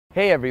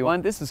Hey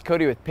everyone, this is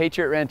Cody with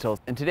Patriot Rentals,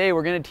 and today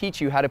we're going to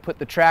teach you how to put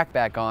the track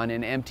back on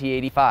in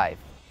MT85.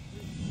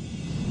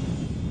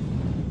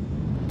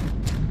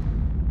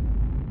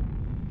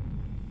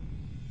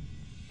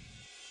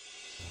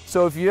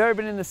 So if you've ever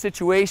been in the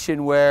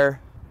situation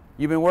where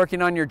you've been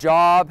working on your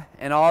job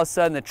and all of a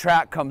sudden the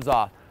track comes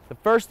off, the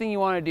first thing you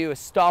want to do is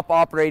stop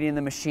operating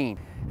the machine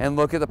and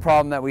look at the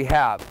problem that we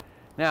have.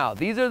 Now,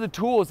 these are the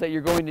tools that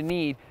you're going to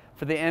need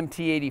for the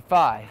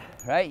MT85,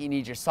 right? You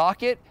need your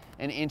socket,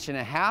 an 1.5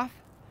 inches,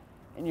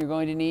 and you're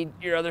going to need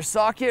your other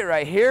socket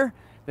right here,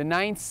 the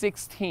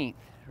 9/16,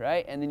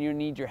 right? And then you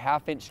need your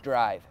 1/2 inch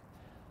drive.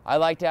 I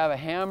like to have a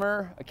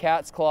hammer, a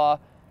cat's claw,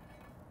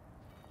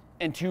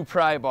 and 2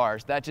 pry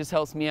bars. That just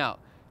helps me out.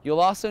 You'll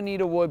also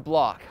need a wood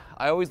block.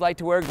 I always like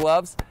to wear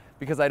gloves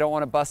because I don't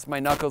want to bust my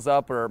knuckles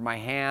up or my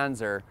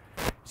hands, or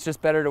it's just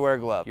better to wear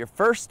gloves. Your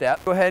first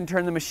step, go ahead and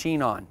turn the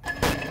machine on,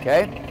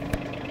 okay?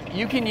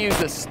 You can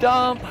use a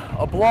stump,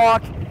 a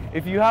block.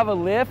 If you have a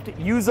lift,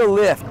 use a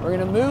lift. We're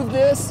gonna move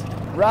this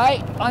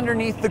right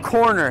underneath the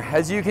corner.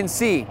 As you can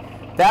see,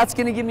 that's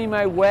gonna give me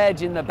my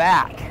wedge in the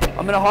back.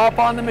 I'm gonna hop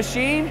on the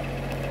machine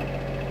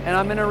and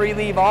I'm gonna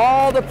relieve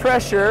all the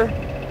pressure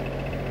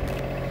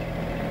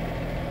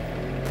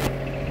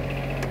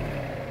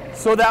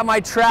so that my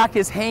track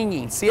is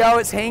hanging. See how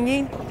it's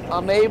hanging?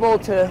 I'm able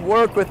to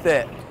work with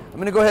it. I'm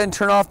gonna go ahead and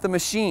turn off the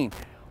machine.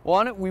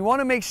 We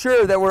wanna make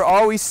sure that we're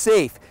always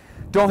safe.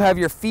 Don't have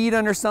your feet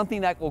under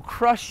something that will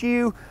crush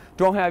you.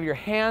 Don't have your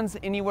hands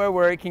anywhere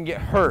where it can get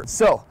hurt.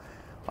 So,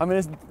 I'm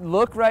gonna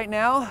look right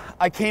now.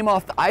 I came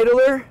off the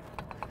idler.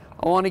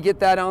 I wanna get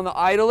that on the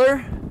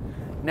idler.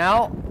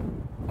 Now,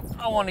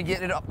 I wanna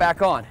get it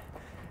back on.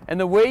 And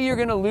the way you're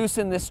gonna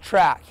loosen this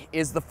track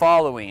is the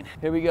following.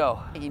 Here we go.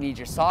 You need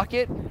your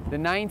socket, the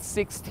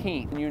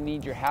 9/16, and you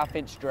need your 1/2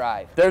 inch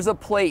drive. There's a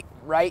plate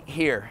right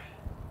here.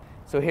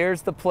 So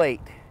here's the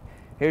plate.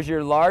 Here's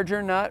your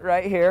larger nut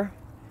right here,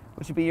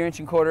 which would be your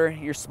 1.25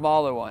 inch, your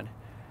smaller one.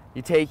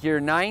 You take your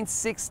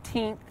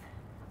 9/16,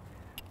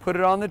 put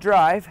it on the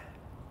drive,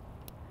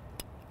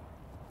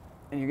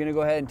 and you're gonna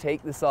go ahead and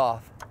take this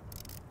off,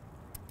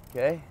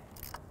 okay?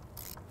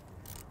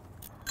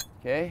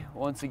 Okay,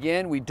 once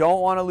again, we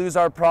don't wanna lose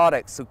our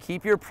products, so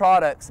keep your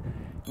products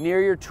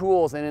near your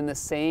tools and in the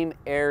same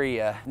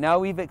area. Now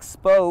we've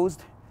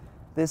exposed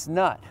this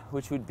nut,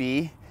 which would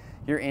be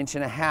your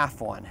 1.5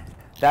 inch one.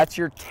 That's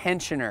your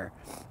tensioner,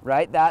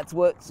 right? That's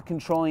what's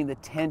controlling the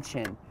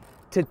tension.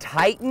 To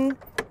tighten,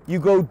 you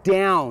go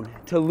down.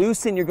 To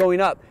loosen, you're going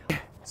up.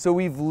 So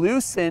we've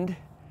loosened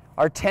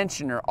our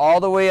tensioner all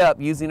the way up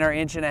using our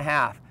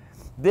 1.5 inch.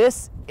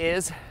 This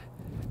is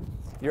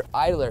your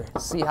idler.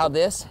 See how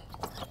this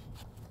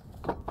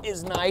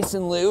is nice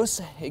and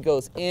loose? It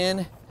goes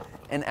in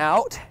and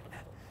out.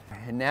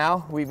 And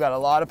now we've got a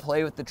lot of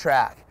play with the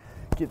track.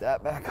 Get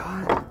that back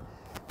on.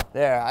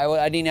 There,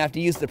 I didn't have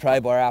to use the pry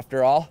bar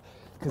after all,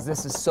 because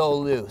this is so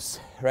loose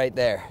right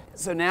there.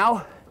 So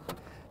now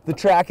the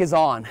track is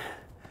on.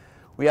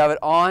 We have it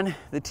on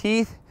the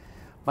teeth.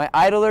 My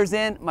idler's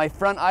in, my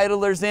front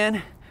idler's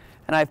in,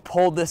 and I've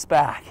pulled this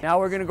back. Now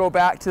we're gonna go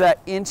back to that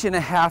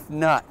 1.5 inch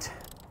nut.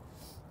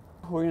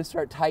 We're gonna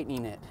start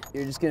tightening it.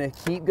 You're just gonna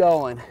keep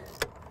going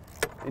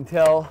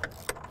until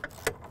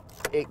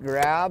it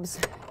grabs.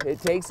 It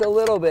takes a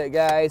little bit,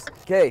 guys.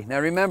 Okay, now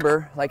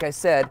remember, like I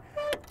said,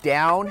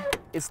 down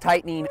is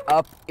tightening,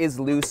 up is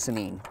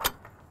loosening.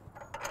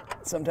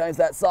 Sometimes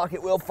that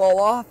socket will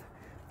fall off.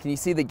 Can you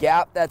see the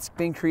gap that's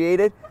been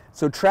created?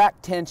 So track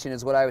tension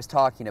is what I was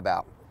talking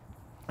about.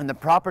 And the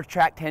proper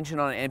track tension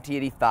on an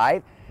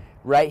MT85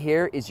 right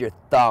here is your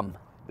thumb.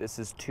 This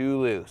is too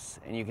loose,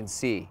 and you can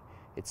see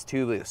it's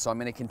too loose. So I'm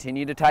gonna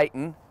continue to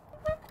tighten.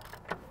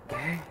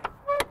 Okay.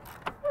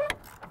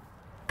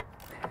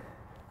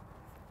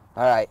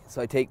 All right,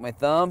 so I take my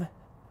thumb.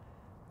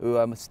 Ooh,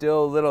 I'm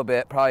still a little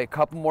bit, probably a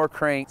couple more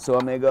cranks. So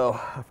I'm gonna go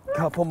a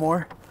couple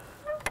more.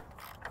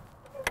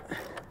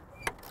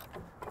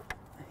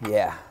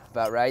 Yeah,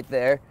 about right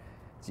there.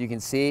 So you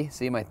can see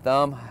my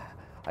thumb.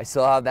 I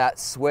still have that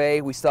sway.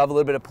 We still have a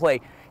little bit of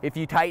play. If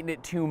you tighten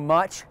it too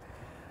much,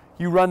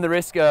 you run the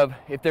risk of,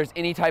 if there's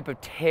any type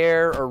of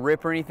tear or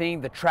rip or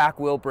anything, the track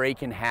will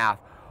break in half,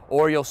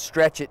 or you'll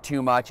stretch it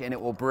too much and it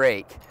will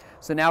break.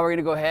 So now we're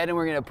gonna go ahead and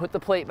we're gonna put the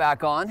plate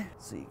back on.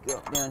 So you go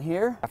down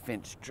here, 1/2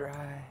 inch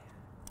dry.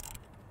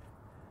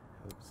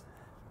 Oops.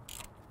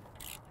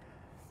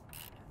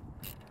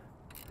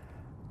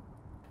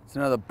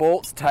 So now the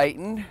bolt's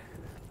tightened.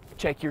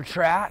 Check your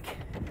track.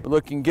 We're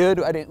looking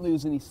good. I didn't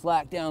lose any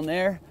slack down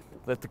there.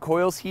 Let the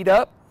coils heat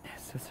up.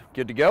 So it's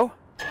good to go.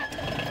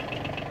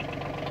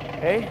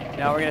 Okay,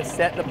 now we're gonna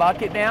set the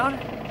bucket down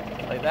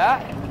like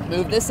that.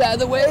 Move this out of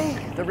the way,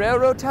 the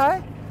railroad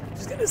tie.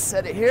 Just gonna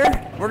set it here.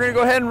 We're gonna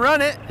go ahead and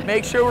run it,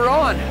 make sure we're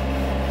on.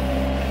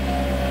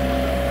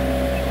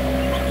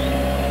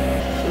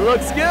 It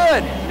looks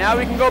good. Now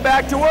we can go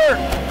back to work.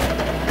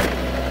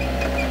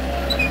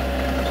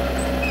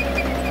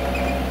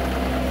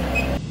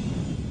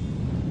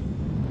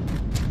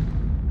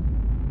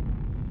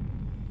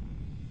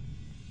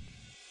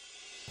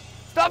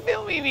 Stop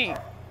filming me.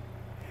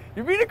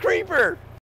 You're being a creeper.